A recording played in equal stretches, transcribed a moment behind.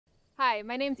Hi,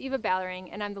 my name's Eva Ballering,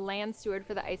 and I'm the land steward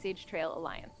for the Ice Age Trail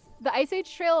Alliance. The Ice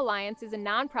Age Trail Alliance is a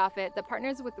nonprofit that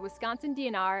partners with the Wisconsin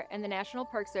DNR and the National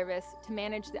Park Service to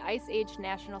manage the Ice Age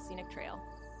National Scenic Trail.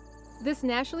 This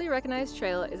nationally recognized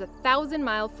trail is a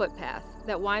 1,000-mile footpath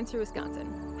that winds through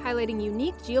Wisconsin, highlighting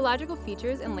unique geological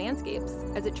features and landscapes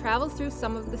as it travels through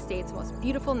some of the state's most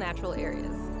beautiful natural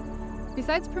areas.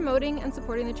 Besides promoting and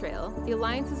supporting the trail, the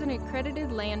Alliance is an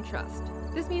accredited land trust.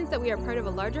 This means that we are part of a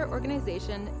larger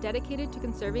organization dedicated to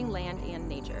conserving land and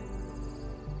nature.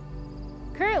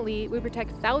 Currently, we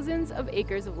protect thousands of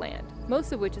acres of land,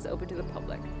 most of which is open to the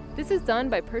public. This is done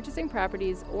by purchasing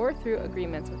properties or through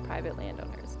agreements with private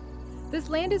landowners. This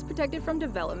land is protected from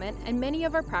development, and many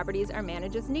of our properties are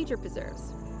managed as nature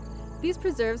preserves. These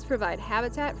preserves provide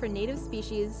habitat for native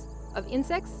species of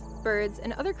insects, birds,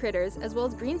 and other critters, as well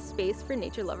as green space for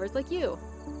nature lovers like you.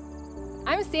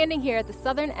 I'm standing here at the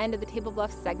southern end of the Table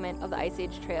Bluff segment of the Ice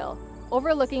Age Trail,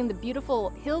 overlooking the beautiful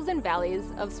hills and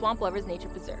valleys of Swamp Lovers Nature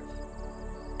Preserve.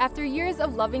 After years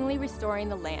of lovingly restoring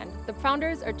the land, the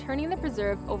founders are turning the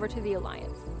preserve over to the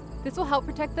Alliance. This will help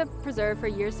protect the preserve for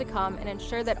years to come and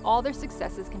ensure that all their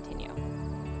successes continue.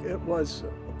 It was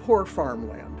poor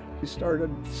farmland. We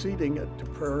started seeding it to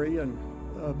prairie and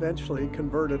eventually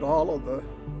converted all of the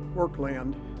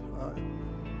workland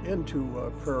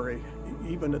into prairie.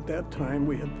 Even at that time,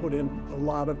 we had put in a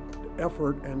lot of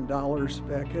effort and dollars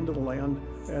back into the land,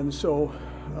 and so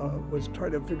was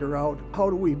trying to figure out how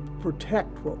do we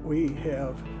protect what we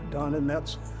have done, and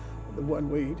that's when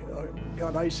we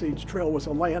got Ice Age Trail was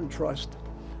a land trust,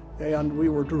 and we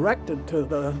were directed to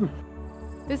the.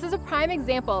 This is a prime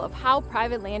example of how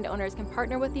private landowners can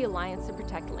partner with the Alliance to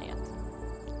protect land.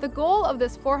 The goal of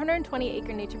this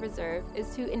 420-acre nature preserve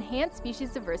is to enhance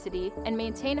species diversity and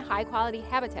maintain high-quality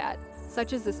habitat,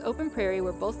 such as this open prairie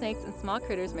where bull snakes and small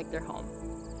critters make their home.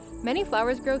 Many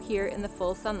flowers grow here in the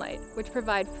full sunlight, which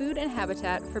provide food and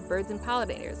habitat for birds and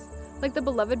pollinators, like the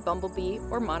beloved bumblebee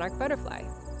or monarch butterfly.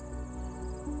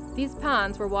 These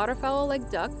ponds where waterfowl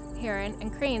like duck, heron,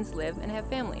 and cranes live and have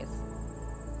families.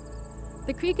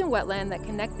 The creek and wetland that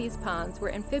connect these ponds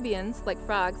where amphibians like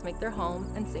frogs make their home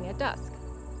and sing at dusk.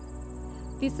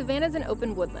 These savannas and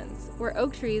open woodlands, where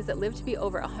oak trees that live to be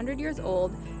over 100 years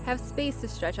old have space to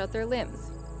stretch out their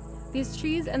limbs. These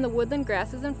trees and the woodland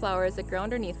grasses and flowers that grow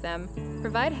underneath them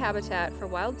provide habitat for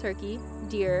wild turkey,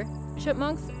 deer,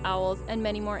 chipmunks, owls, and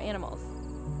many more animals.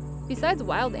 Besides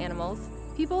wild animals,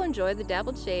 people enjoy the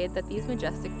dappled shade that these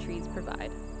majestic trees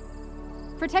provide.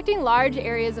 Protecting large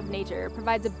areas of nature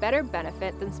provides a better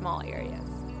benefit than small areas.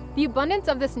 The abundance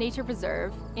of this nature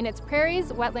preserve, in its prairies,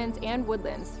 wetlands, and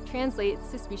woodlands, translates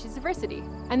to species diversity.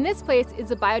 And this place is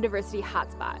a biodiversity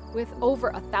hotspot, with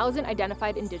over 1,000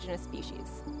 identified indigenous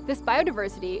species. This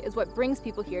biodiversity is what brings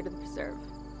people here to the preserve.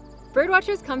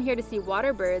 Birdwatchers come here to see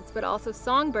water birds, but also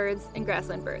songbirds and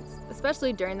grassland birds,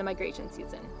 especially during the migration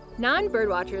season.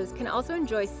 Non-birdwatchers can also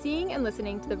enjoy seeing and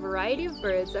listening to the variety of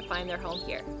birds that find their home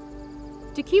here.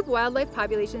 To keep wildlife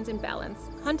populations in balance,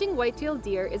 hunting white-tailed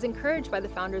deer is encouraged by the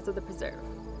founders of the preserve.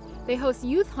 They host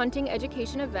youth hunting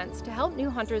education events to help new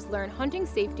hunters learn hunting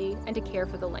safety and to care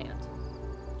for the land.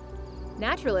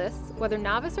 Naturalists, whether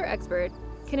novice or expert,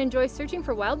 can enjoy searching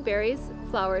for wild berries,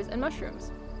 flowers, and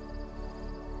mushrooms.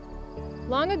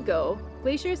 Long ago,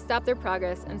 glaciers stopped their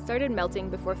progress and started melting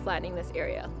before flattening this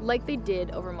area, like they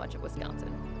did over much of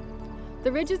Wisconsin.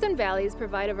 The ridges and valleys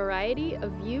provide a variety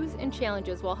of views and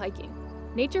challenges while hiking.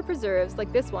 Nature preserves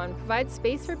like this one provide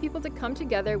space for people to come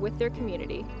together with their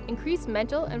community, increase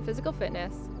mental and physical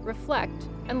fitness, reflect,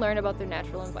 and learn about their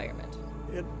natural environment.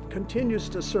 It continues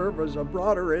to serve as a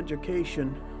broader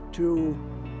education to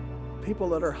people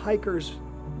that are hikers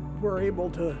who are able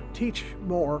to teach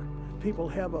more. People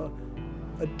have a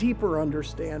deeper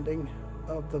understanding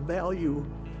of the value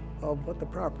of what the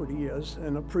property is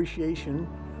and appreciation,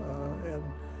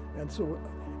 and so,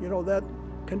 you know, that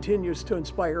continues to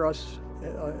inspire us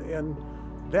and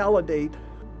validate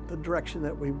the direction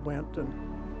that we went. And,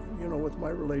 you know, with my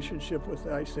relationship with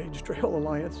the Ice Age Trail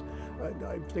Alliance,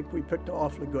 I think we picked an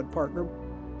awfully good partner.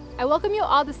 I welcome you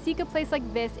all to seek a place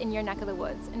like this in your neck of the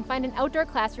woods and find an outdoor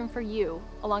classroom for you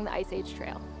along the Ice Age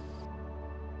Trail.